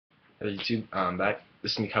Hey YouTube,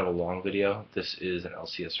 this is gonna be kind of a long video. This is an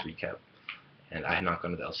LCS recap, and I had not gone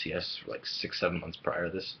to the LCS for like 6, 7 months prior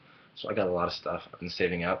to this, so I got a lot of stuff. I've been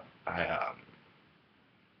saving up. I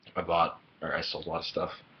sold a lot of stuff,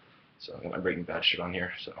 so I got my Breaking Bad shit on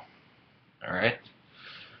here. So, all right,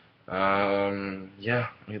 yeah,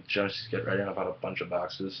 I just get ready, and I bought a bunch of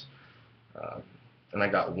boxes, um, and I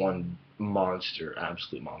got one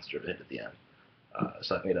absolute monster hit at the end.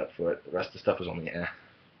 So that made up for it. The rest of the stuff was only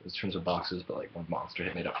in terms of boxes, but like one monster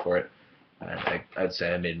hit made up for it. And I'd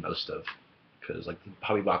say I made most of, because like the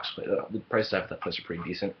hobby box, the prices I have at that place are pretty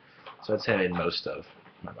decent. So I'd say I made most of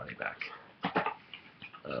my money back.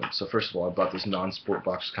 So first of all, I bought this non-sport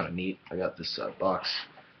box, kind of neat. I got this box,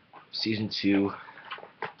 Season 2,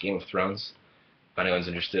 Game of Thrones. If anyone's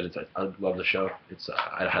interested, I love the show.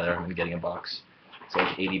 I'd highly recommend getting a box. It's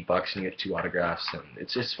like $80 and you get 2 autographs, and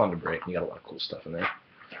it's just fun to break, and you got a lot of cool stuff in there.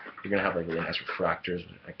 You're going to have like really nice refractors.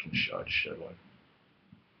 I just showed one.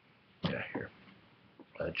 Yeah, here.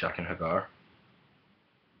 Jack and Hagar.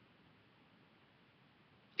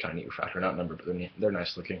 Kind of neat refractor, not numbered, but they're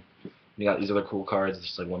nice looking. You got these other cool cards.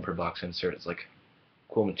 It's like one per box insert. It's like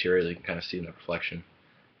cool material. You can kind of see in the reflection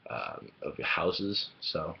of the houses.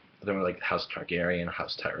 So I don't really like House Targaryen,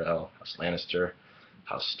 House Tyrell, House Lannister,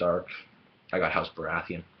 House Stark. I got House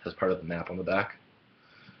Baratheon as part of the map on the back.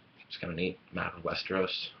 It's kind of neat. Map of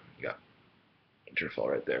Westeros. You got Winterfell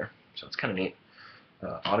right there. So it's kind of neat.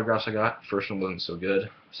 Autographs I got. First one wasn't so good.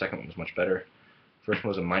 Second one was much better. First one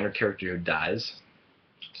was a minor character who dies.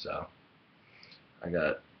 So I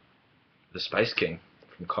got the Spice King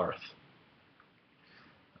from Karth.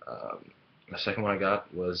 The second one I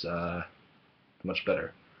got was much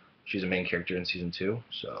better. She's a main character in Season 2.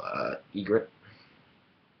 So Ygritte,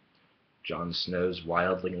 Jon Snow's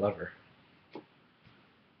wildling lover.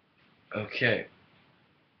 Okay.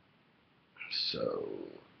 So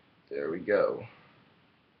there we go.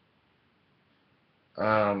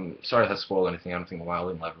 Sorry if that spoiled anything. I don't think the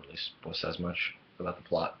wildling lover really says much about the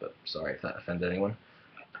plot, but sorry if that offended anyone.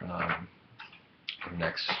 The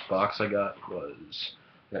next box I got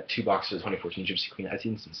 2 boxes of 2014 Gypsy Queen. I've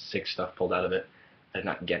seen some sick stuff pulled out of it. I did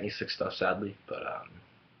not get any sick stuff, sadly, but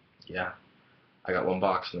yeah. I got 1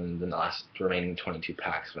 box, and then the remaining 22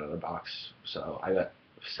 packs of another box. So I got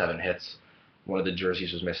 7 hits. One of the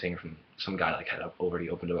jerseys was missing from some guy like had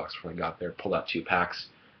already opened a box before I got there, pulled out 2 packs.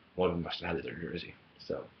 One of them must have had their jersey.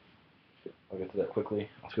 So I'll go through that quickly.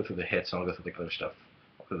 I'll go through the hits, and I'll go through the other stuff.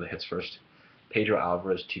 I'll go through the hits first. Pedro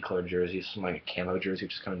Alvarez 2-color jersey, some like a camo jersey,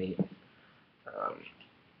 which is kind of neat.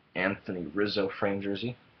 Anthony Rizzo frame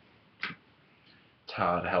jersey.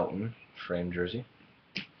 Todd Helton frame jersey.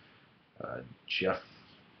 Jeff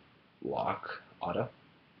Locke auto.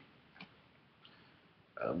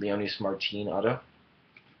 Leonis Martin auto.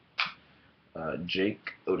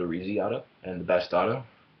 Jake Odorizzi auto, and the best auto,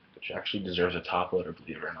 which actually deserves a top loader,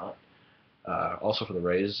 believe it or not. Also for the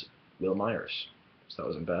Rays, Will Myers. So that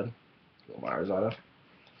wasn't bad. Will Myers auto.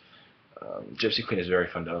 Gypsy Queen is very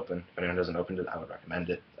fun to open. If anyone hasn't opened it, I would recommend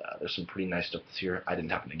it. There's some pretty nice stuff this year. I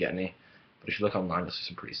didn't happen to get any, but if you look online, you'll see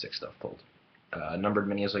some pretty sick stuff pulled. Numbered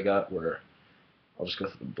minis I got were, I'll just go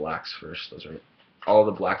through the blacks first. Those are all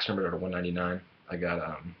the blacks numbered are $199. I got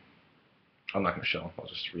I'm not gonna show them. I'll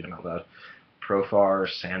just read them out loud. Profar,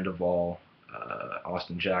 Sandoval,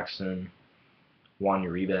 Austin Jackson, Juan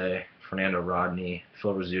Uribe, Fernando Rodney,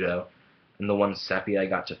 Phil Rizzuto, and the one Seppi I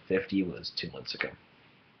got to 50 was 2 months ago.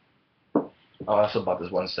 I also bought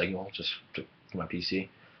this one Signal just for my PC.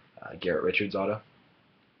 Garrett Richards auto.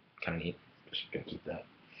 Kind of neat. Just gonna keep that.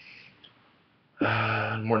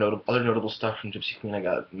 Other notable stuff from Gypsy Queen. I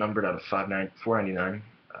got numbered out of $4.99.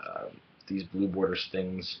 These blue border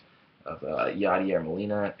stings of Yadier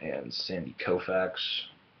Molina and Sandy Koufax.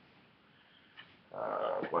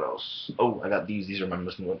 What else? Oh, I got these. These are my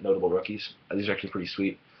most notable rookies. These are actually pretty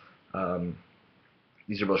sweet.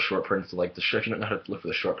 These are both short prints. Like if you don't know how to look for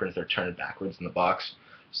the short prints, they're turned backwards in the box.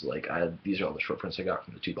 So like these are all the short prints I got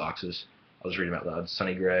from the 2 boxes. I'll just read them out loud.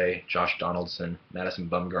 Sonny Gray, Josh Donaldson, Madison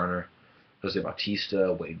Bumgarner, Jose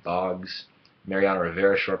Bautista, Wade Boggs, Mariano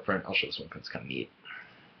Rivera short print. I'll show this one because it's kind of neat.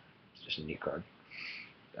 It's just a neat card.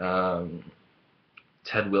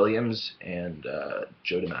 Ted Williams and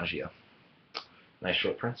Joe DiMaggio. Nice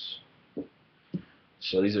short prints.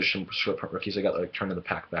 So these are some short print rookies. I got like turned in the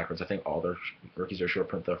pack backwards. I think all their rookies are short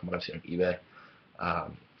print though, from what I've seen on eBay.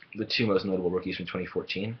 The 2 most notable rookies from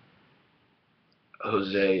 2014: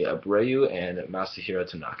 Jose Abreu and Masahiro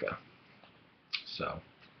Tanaka. So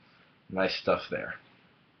nice stuff there.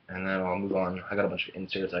 And then I'll move on. I got a bunch of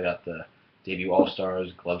inserts. I got the debut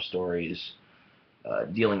All-Stars, Glove Stories,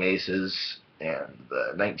 Dealing Aces, and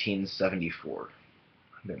the 1974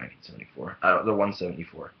 They're 1974. They're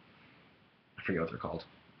 174. I forget what they're called.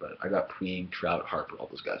 But I got Puig, Trout, Harper, all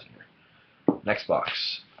those guys in here. Next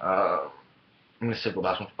box. I'm going to signal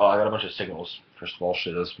last one. Oh, I got a bunch of signals. First of all,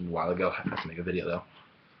 shit, this was a while ago. I have to make a video, though.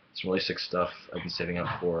 Some really sick stuff I've been saving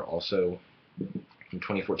up for. Also, from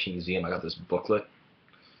 2014 museum, I got this booklet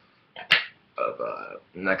of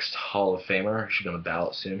next Hall of Famer. He should be on the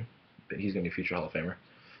ballot soon, but he's going to be a future Hall of Famer.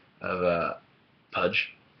 Of Pudge.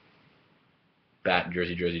 Bat,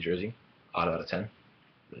 jersey. Auto out of 10.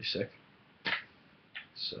 Really sick.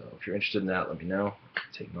 So if you're interested in that, let me know.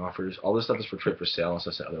 Taking offers. All this stuff is for trade for sale, unless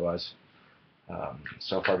I say otherwise.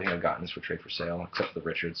 So far, everything I've gotten is for trade for sale, except for the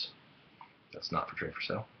Richards. That's not for trade for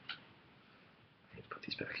sale. I need to put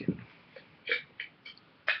these back in.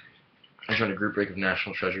 I joined a group break of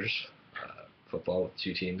National Treasures football with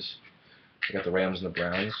 2 teams. I got the Rams and the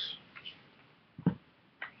Browns.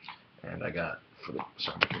 And I got,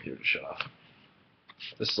 sorry, my computer just shut off.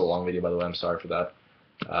 This is a long video, by the way. I'm sorry for that.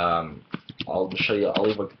 I'll show you. I'll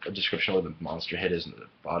leave a description where the monster hit is in the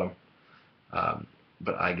bottom.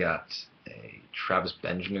 But I got a Travis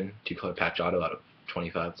Benjamin 2-color patch auto out of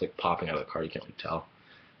 25. It's like popping out of the card. You can't really tell.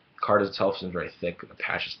 The card itself isn't very thick, but the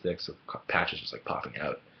patch is thick, so the patch is just like popping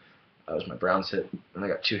out. That was my Browns hit. And I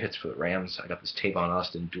got 2 hits for the Rams. I got this Tavon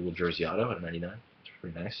Austin dual jersey auto at 99. It's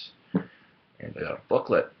pretty nice. And I got a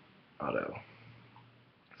booklet auto.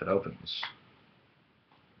 If it opens.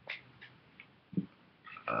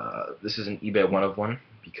 This is an eBay 1 of 1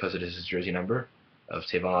 because it is his jersey number of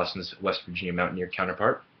Tavon Austin's West Virginia Mountaineer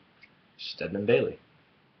counterpart, Stedman Bailey.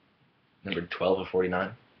 Numbered 12 of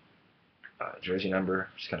 49. Jersey number,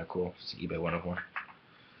 it's kind of cool. It's an eBay 1 of 1.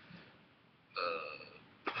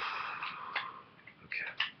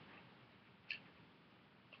 Okay.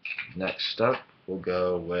 Next up, we'll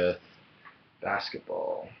go with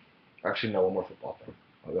basketball. Actually, no, one more football thing.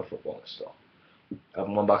 I'll go football next up. I have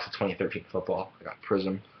 1 box of 2013 football. I got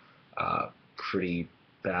Prism. Pretty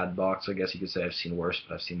bad box, I guess you could say. I've seen worse,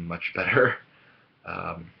 but I've seen much better.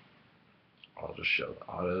 I'll just show the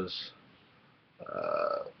autos.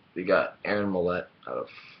 We got Aaron Millette out of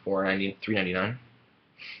 $3.99.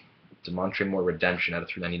 Demontre Moore Redemption out of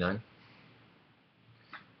 $3.99.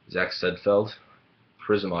 Zach Sedfeld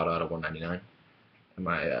Prism auto out of $1.99. And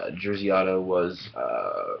my jersey auto was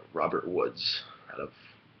Robert Woods out of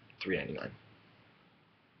 $3.99.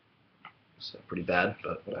 So pretty bad,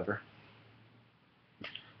 but whatever.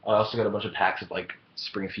 I also got a bunch of packs of like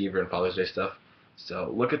Spring Fever and Father's Day stuff.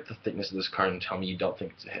 So look at the thickness of this card and tell me you don't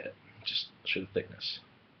think it's a hit. Just show the thickness.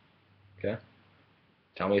 Okay?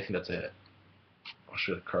 Tell me you think that's a hit. I'll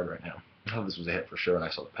show the card right now. I thought this was a hit for sure when I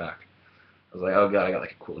saw the pack. I was like, oh god, I got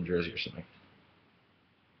like a cool jersey or something.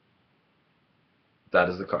 That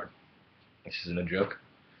is the card. This isn't a joke.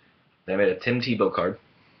 They made a Tim Tebow card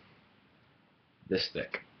this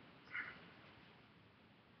thick.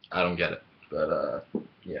 I don't get it, but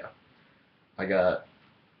yeah. I got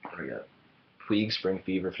Puig Spring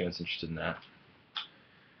Fever if anyone's interested in that.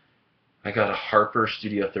 I got a Harper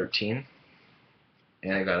Studio 13,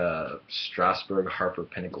 and I got a Strasburg Harper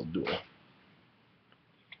Pinnacle Duel.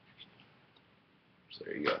 So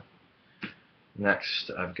there you go.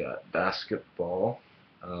 Next, I've got basketball.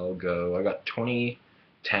 I got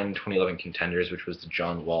 2010, 2011 contenders, which was the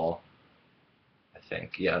John Wall, I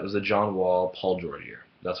think. Yeah, it was the John Wall, Paul George year.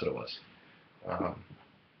 That's what it was.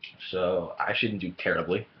 So I actually didn't do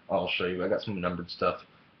terribly. I'll show you. I got some numbered stuff.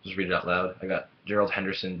 Just read it out loud. I got Gerald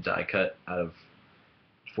Henderson die cut out of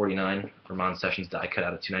 49. Ramon Sessions die cut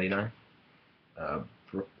out of 299.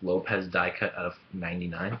 Brooke Lopez die cut out of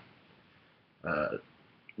 99.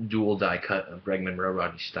 Dual die cut of Greg Monroe,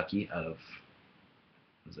 Rodney Stuckey out of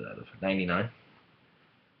 99.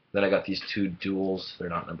 Then I got these 2 duels. They're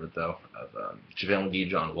not numbered though. Of JaVale McGee,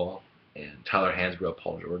 John Wall, and Tyler Hansbrough,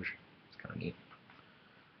 Paul George. It's kind of neat.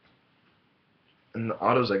 And the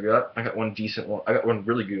autos I got one decent one. I got one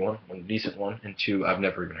really good one, one decent one, and 2 I've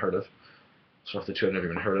never even heard of. So off the 2 I've never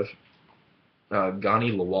even heard of.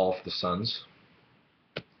 Gani Lawal for the Suns.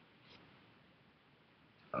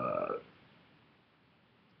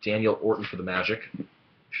 Daniel Orton for the Magic.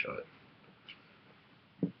 Show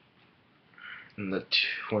it. And the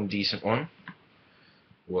one decent one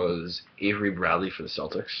was Avery Bradley for the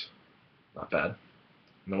Celtics. Not bad.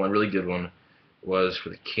 And the one really good one was for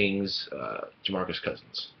the Kings, DeMarcus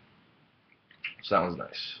Cousins. So that one's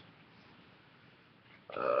nice.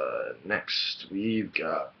 Next, we've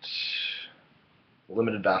got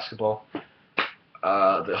limited basketball.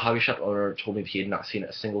 The hobby shop owner told me that he had not seen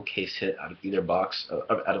a single case hit out of either box.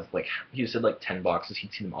 Out of like, he said like 10 boxes,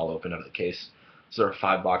 he'd seen them all open out of the case. So there are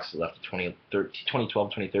 5 boxes left of 2012,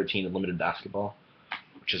 2013 in limited basketball,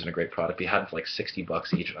 which which isn't a great product. He had for like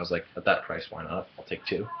 $60 each, and I was like, at that price, why not? I'll take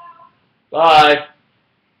 2. Bye.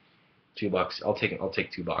 $2. I'll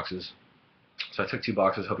take 2 boxes. So I took 2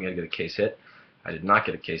 boxes, hoping I'd get a case hit. I did not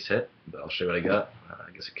get a case hit, but I'll show you what I got.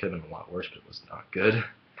 I guess it could have been a lot worse, but it was not good.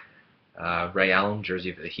 Ray Allen,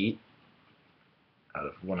 jersey for the Heat, out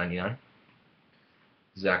of 199.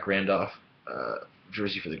 Zach Randolph,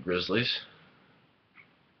 jersey for the Grizzlies,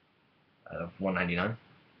 out of 199.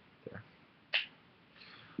 There.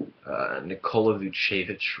 Nikola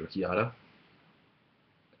Vucevic, rookie auto.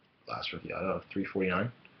 Glass rookie auto out of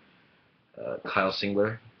 349. Kyle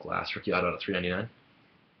Singler, glass rookie auto out of 399.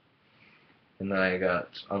 And then I got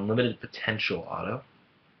unlimited potential auto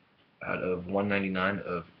out of 199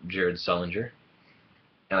 of Jared Sullinger.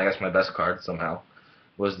 And I guess my best card somehow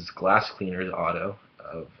was this glass cleaners auto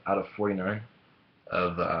out of 49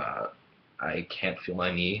 of I Can't Feel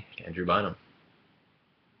My Knee, Andrew Bynum.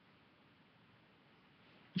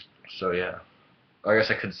 So yeah, I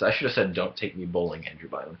guess I should have said Don't Take Me Bowling, Andrew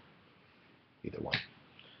Bynum. Either one.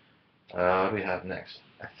 What do we have next?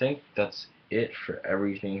 I think that's it for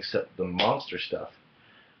everything except the monster stuff.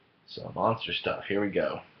 So monster stuff, here we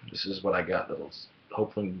go. This is what I got that'll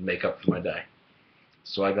hopefully make up for my day.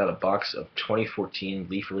 So I got a box of 2014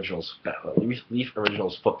 Leaf Originals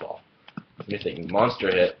football. You're thinking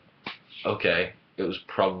monster hit. Okay, it was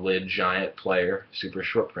probably a giant player, super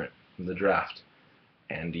short print from the draft.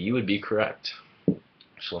 And you would be correct.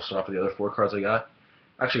 So I'll start off with the other 4 cards I got.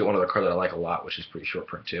 I actually got one other card that I like a lot, which is pretty short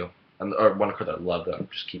print too. Or one card that I love that I'm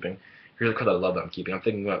just keeping. Here's a card that I love that I'm keeping. I'm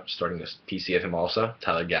thinking about starting this PC of him also,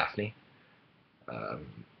 Tyler Gaffney.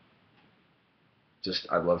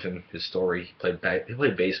 I love him, his story. He played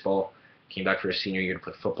baseball, came back for his senior year to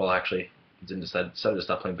play football actually. He decided to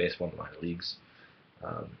stop playing baseball in the minor leagues.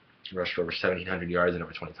 Rushed for over 1,700 yards and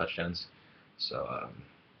over 20 touchdowns. So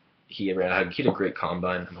he had a great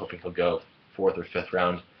combine. I'm hoping he'll go 4th or 5th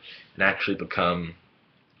round and actually become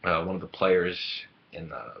one of the players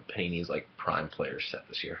in Panini's like prime players set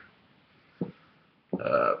this year.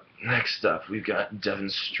 Next up, we've got Devin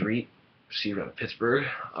Street, receiver out of Pittsburgh,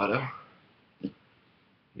 auto.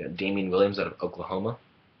 We got Damian Williams out of Oklahoma,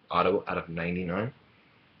 auto out of 99.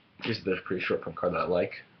 Here's a pretty short print card that I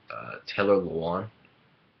like. Taylor Lewan,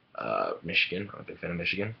 Michigan. I'm a big fan of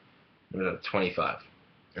Michigan. And out of 25.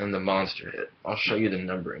 And the monster hit. I'll show you the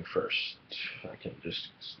numbering first. If I can just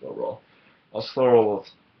slow roll. I'll slow roll with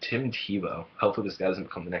Tim Tebow. Hopefully this guy doesn't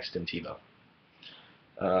become the next Tim Tebow.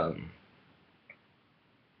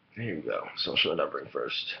 Here we go. So I'll show the numbering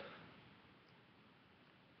first.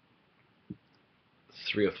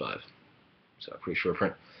 3 of 5. So pretty short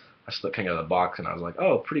print. I slipped coming out of the box and I was like,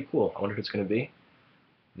 oh, pretty cool. I wonder who it's going to be.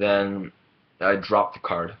 Then I dropped the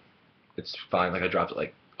card. It's fine. Like I dropped it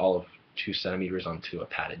like all of 2 centimeters onto a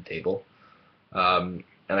padded table. And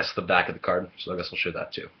I slipped the back of the card, so I guess I'll show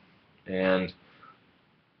that too. And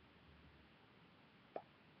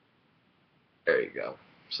there you go.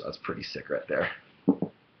 So that's pretty sick right there.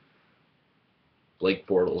 Blake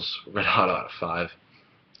Bortles, red hot out of 5.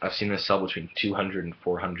 I've seen this sell between 200 and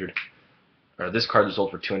 400. Or this card is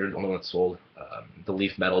sold for 200. The only one that's sold. The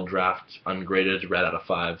Leaf Metal Draft, ungraded, red out of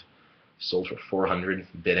 5, sold for 400.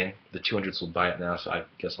 Bidding. The 200 sold by it now, so I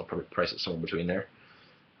guess I'll probably price it somewhere between there.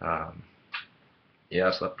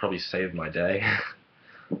 Yeah, so that probably saved my day.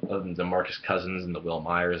 Other than the Marcus Cousins and the Will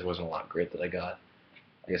Myers, there wasn't a lot great that I got.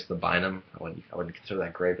 I guess the Bynum, I wouldn't consider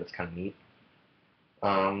that great, but it's kind of neat.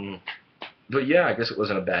 But yeah, I guess it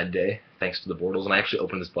wasn't a bad day, thanks to the Bortles. And I actually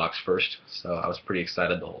opened this box first, so I was pretty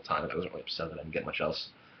excited the whole time. I wasn't really upset that I didn't get much else.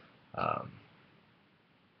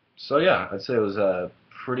 So yeah, I'd say it was a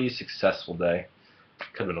pretty successful day.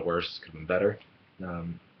 Could have been worse, could have been better.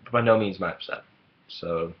 But by no means am I upset.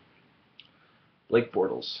 So, Blake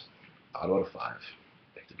Bortles, auto out of 5.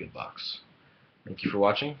 Picked a good box. Thank you for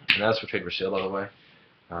watching. And that's for trade for sale, by the way.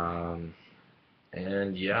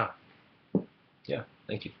 And yeah. Yeah,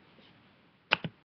 thank you.